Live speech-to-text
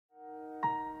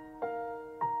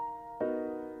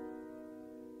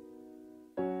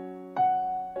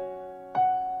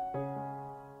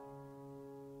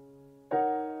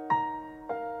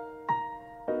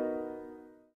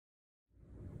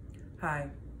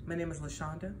My name is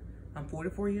LaShonda. I'm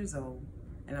 44 years old,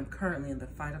 and I'm currently in the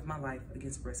fight of my life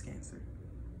against breast cancer.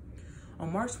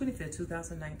 On March 25,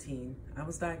 2019, I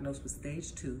was diagnosed with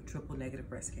stage 2 triple-negative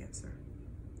breast cancer.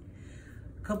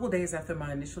 A couple days after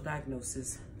my initial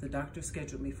diagnosis, the doctor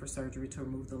scheduled me for surgery to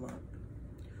remove the lump.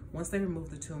 Once they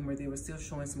removed the tumor, they were still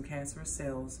showing some cancerous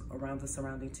cells around the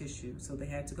surrounding tissue, so they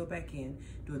had to go back in,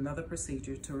 do another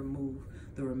procedure to remove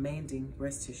the remaining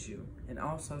breast tissue, and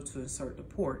also to insert the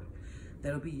port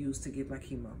that'll be used to give my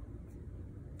chemo.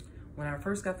 When I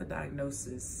first got the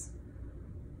diagnosis,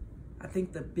 I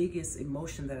think the biggest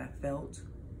emotion that I felt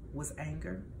was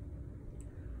anger.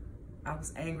 I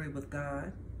was angry with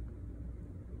God.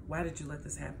 Why did you let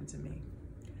this happen to me?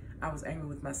 I was angry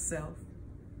with myself.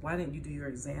 Why didn't you do your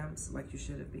exams like you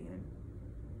should have been?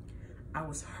 I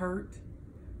was hurt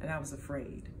and I was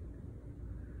afraid.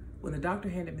 When the doctor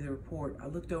handed me the report, I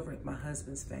looked over at my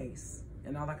husband's face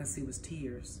and all I could see was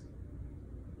tears.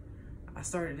 I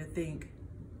started to think,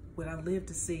 would I live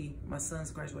to see my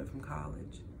sons graduate from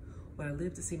college? Would I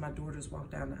live to see my daughters walk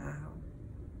down the aisle?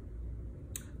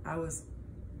 I was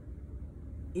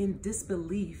in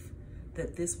disbelief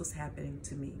that this was happening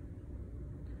to me.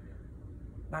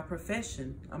 By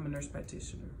profession, I'm a nurse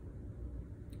practitioner.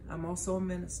 I'm also a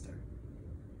minister.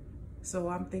 So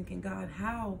I'm thinking, God,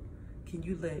 how can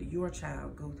you let your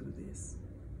child go through this?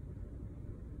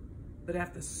 But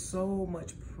after so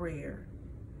much prayer,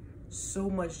 so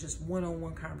much just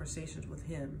one-on-one conversations with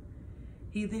him,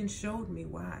 he then showed me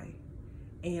why.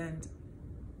 And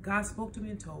God spoke to me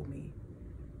and told me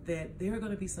that there are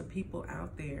going to be some people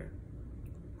out there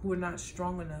who are not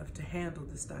strong enough to handle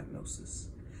this diagnosis.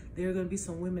 There are going to be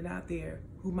some women out there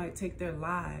who might take their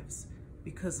lives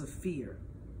because of fear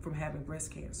from having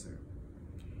breast cancer.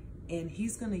 And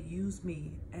he's going to use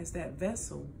me as that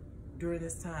vessel during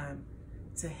this time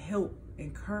to help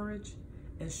encourage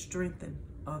and strengthen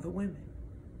other women.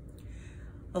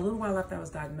 A little while after I was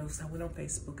diagnosed, I went on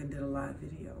Facebook and did a live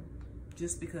video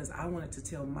just because I wanted to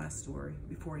tell my story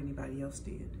before anybody else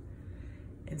did.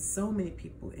 And so many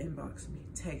people inboxed me,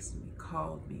 texted me,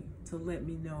 called me to let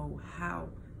me know how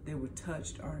they were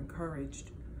touched or encouraged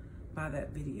by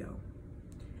that video.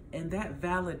 And that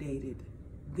validated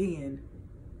then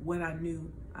what I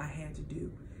knew I had to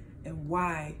do and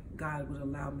why God would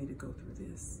allow me to go through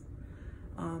this.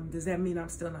 Does that mean I'm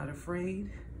still not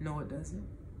afraid? No, it doesn't.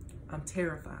 I'm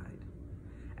terrified.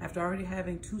 After already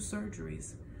having 2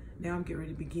 surgeries, now I'm getting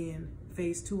ready to begin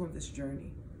phase 2 of this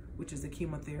journey, which is the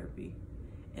chemotherapy.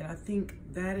 And I think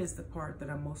that is the part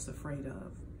that I'm most afraid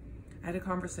of. I had a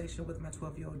conversation with my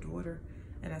 12-year-old daughter,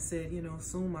 and I said, you know,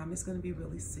 soon Mommy's going to be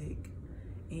really sick,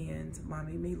 and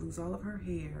Mommy may lose all of her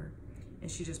hair.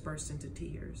 And she just burst into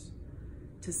tears.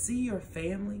 To see your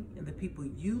family and the people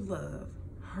you love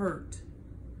hurt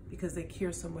because they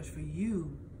care so much for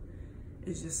you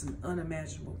is just an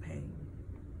unimaginable pain.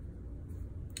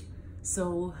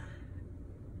 So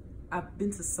I've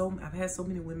had so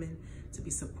many women to be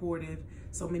supportive.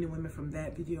 So many women from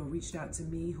that video reached out to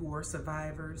me who are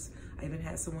survivors. I even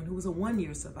had someone who was a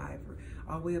 1-year survivor,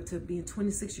 all the way up to being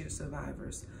 26-year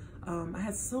survivors. I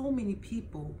had so many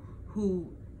people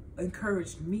who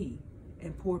encouraged me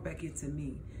and poured back into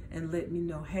me and let me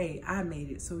know, hey, I made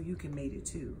it, so you can make it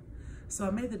too. So I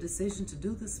made the decision to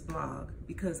do this blog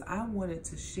because I wanted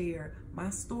to share my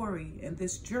story and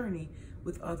this journey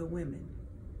with other women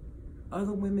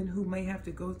who may have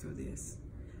to go through this.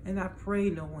 And I pray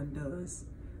no one does,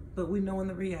 but we know in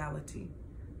the reality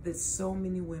that so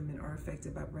many women are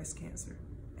affected by breast cancer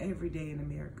every day in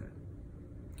America.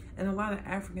 And a lot of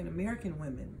African American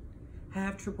women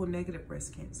have triple-negative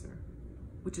breast cancer,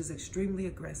 which is extremely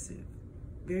aggressive,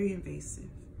 very invasive.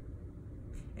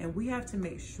 And we have to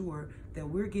make sure that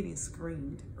we're getting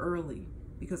screened early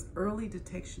because early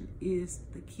detection is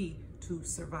the key to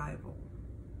survival.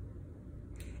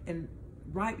 And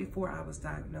right before I was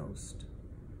diagnosed,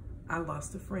 I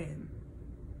lost a friend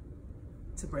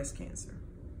to breast cancer.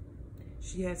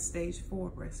 She had stage 4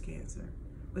 breast cancer,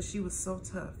 but she was so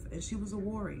tough and she was a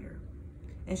warrior.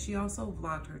 And she also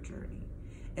vlogged her journey.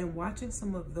 And watching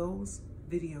some of those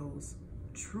videos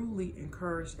truly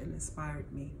encouraged and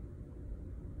inspired me.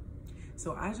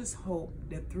 So I just hope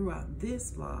that throughout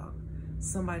this vlog,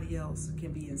 somebody else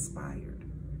can be inspired.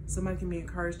 Somebody can be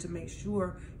encouraged to make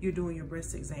sure you're doing your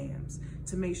breast exams,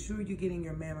 to make sure you're getting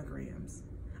your mammograms.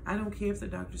 I don't care if the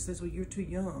doctor says, well, you're too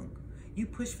young. You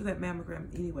push for that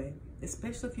mammogram anyway,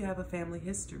 especially if you have a family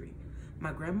history.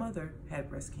 My grandmother had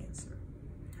breast cancer.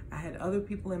 I had other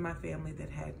people in my family that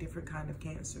had different kind of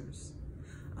cancers.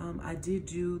 I did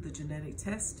do the genetic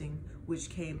testing, which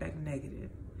came back negative.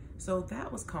 So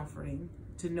that was comforting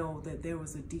to know that there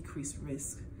was a decreased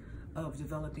risk of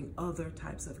developing other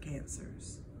types of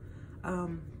cancers.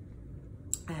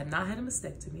 I have not had a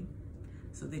mastectomy,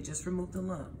 so they just removed the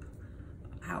lump.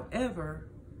 However,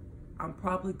 I'm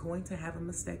probably going to have a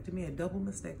mastectomy, a double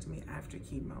mastectomy after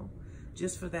chemo,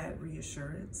 just for that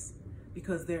reassurance,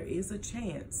 because there is a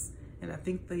chance, and I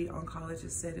think the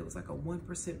oncologist said it was like a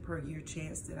 1% per year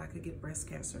chance that I could get breast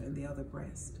cancer in the other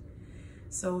breast.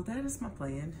 So that is my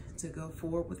plan, to go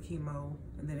forward with chemo,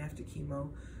 and then after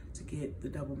chemo to get the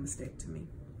double mastectomy,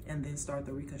 and then start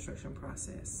the reconstruction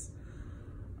process.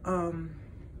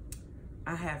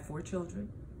 I have 4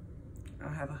 children.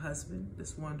 I have a husband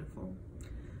that's wonderful,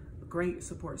 a great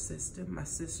support system, my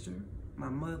sister, my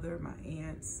mother, my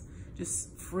aunts,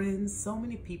 just friends. So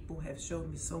many people have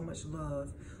shown me so much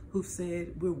love, who've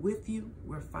said, we're with you,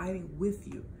 we're fighting with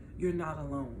you, you're not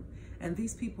alone. And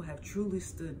these people have truly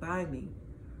stood by me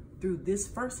through this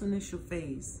first initial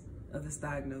phase of this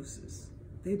diagnosis.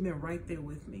 They've been right there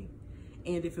with me.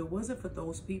 And if it wasn't for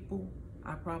those people,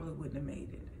 I probably wouldn't have made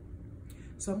it.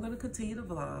 So I'm going to continue to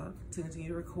vlog, to continue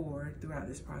to record throughout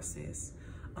this process.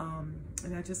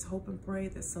 And I just hope and pray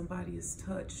that somebody is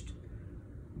touched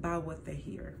by what they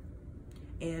hear.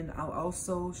 And I'll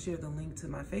also share the link to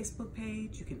my Facebook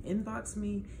page. You can inbox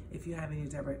me if you have any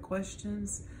direct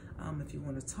questions, if you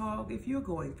want to talk, if you're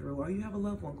going through, or you have a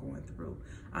loved one going through.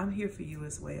 I'm here for you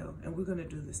as well, and we're going to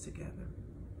do this together.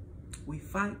 We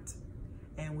fight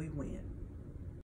and we win.